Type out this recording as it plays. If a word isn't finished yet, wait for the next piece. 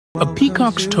A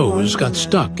peacock's toes got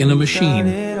stuck in a machine,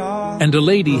 and a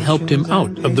lady helped him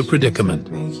out of the predicament.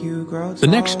 The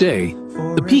next day,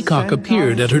 the peacock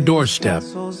appeared at her doorstep,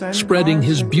 spreading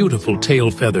his beautiful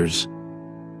tail feathers.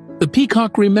 The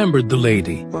peacock remembered the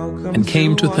lady and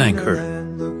came to thank her.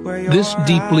 This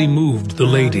deeply moved the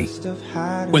lady.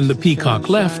 When the peacock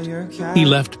left, he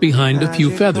left behind a few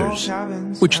feathers,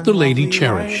 which the lady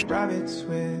cherished.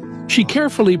 She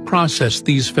carefully processed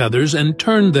these feathers and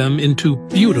turned them into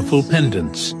beautiful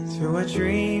pendants.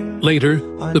 Later,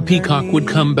 the peacock would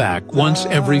come back once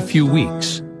every few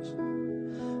weeks.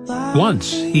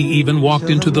 Once, he even walked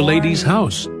into the lady's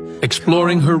house,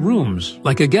 exploring her rooms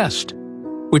like a guest,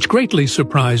 which greatly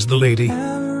surprised the lady.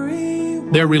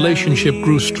 Their relationship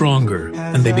grew stronger,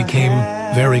 and they became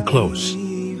very close.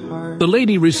 The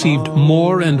lady received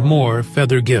more and more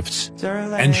feather gifts,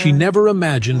 and she never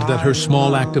imagined that her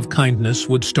small act of kindness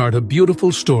would start a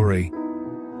beautiful story.